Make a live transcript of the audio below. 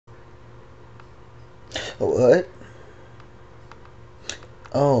What?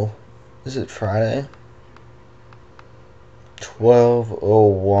 Oh, is it Friday?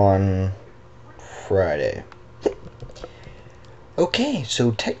 12:01 Friday. Okay,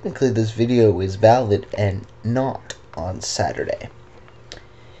 so technically this video is valid and not on Saturday.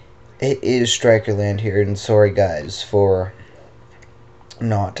 It is Strikerland here, and sorry guys for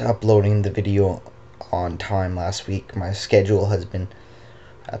not uploading the video on time last week. My schedule has been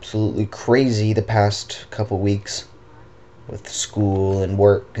absolutely crazy the past couple weeks with school and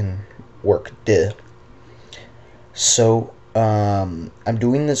work duh. So, I'm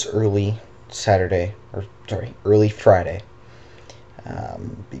doing this early Friday,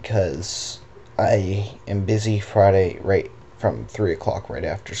 because I am busy Friday right from 3 o'clock right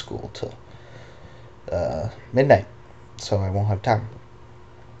after school till midnight, so I won't have time.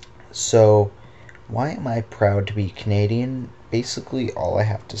 So, why am I proud to be Canadian? Basically, all I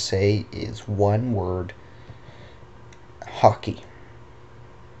have to say is one word: hockey.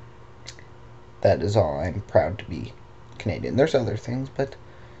 That is all. I'm proud to be Canadian. There's other things, but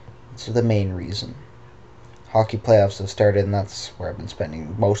it's the main reason. Hockey playoffs have started, and that's where I've been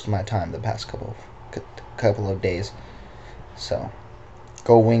spending most of my time the past couple of days. So,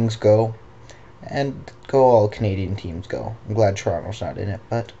 go Wings, go, and go all Canadian teams, go. I'm glad Toronto's not in it,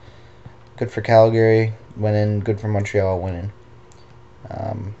 but good for Calgary winning, good for Montreal winning.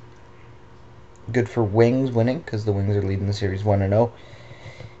 Good for Wings winning, because the Wings are leading the series 1-0.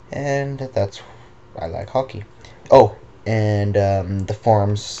 And that's, I like hockey. Oh, and the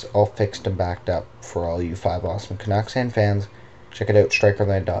forum's all fixed and backed up for all you 5 Awesome Canucks and fans. Check it out,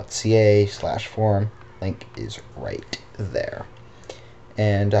 strikerland.ca/forum. Link is right there.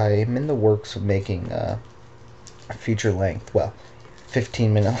 And I'm in the works of making a feature-length,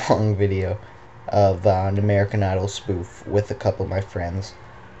 15-minute long video of an American Idol spoof with a couple of my friends.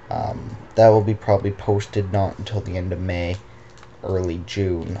 That will be probably posted not until the end of May, early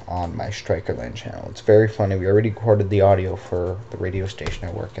June, on my Strikerland channel. It's very funny. We already recorded the audio for the radio station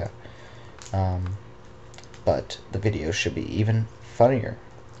I work at, but the video should be even funnier.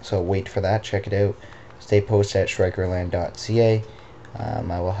 So wait for that. Check it out. Stay posted at strikerland.ca.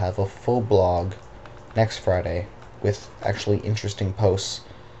 I will have a full blog next Friday with actually interesting posts,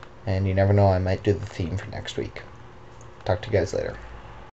 and you never know, I might do the theme for next week. Talk to you guys later.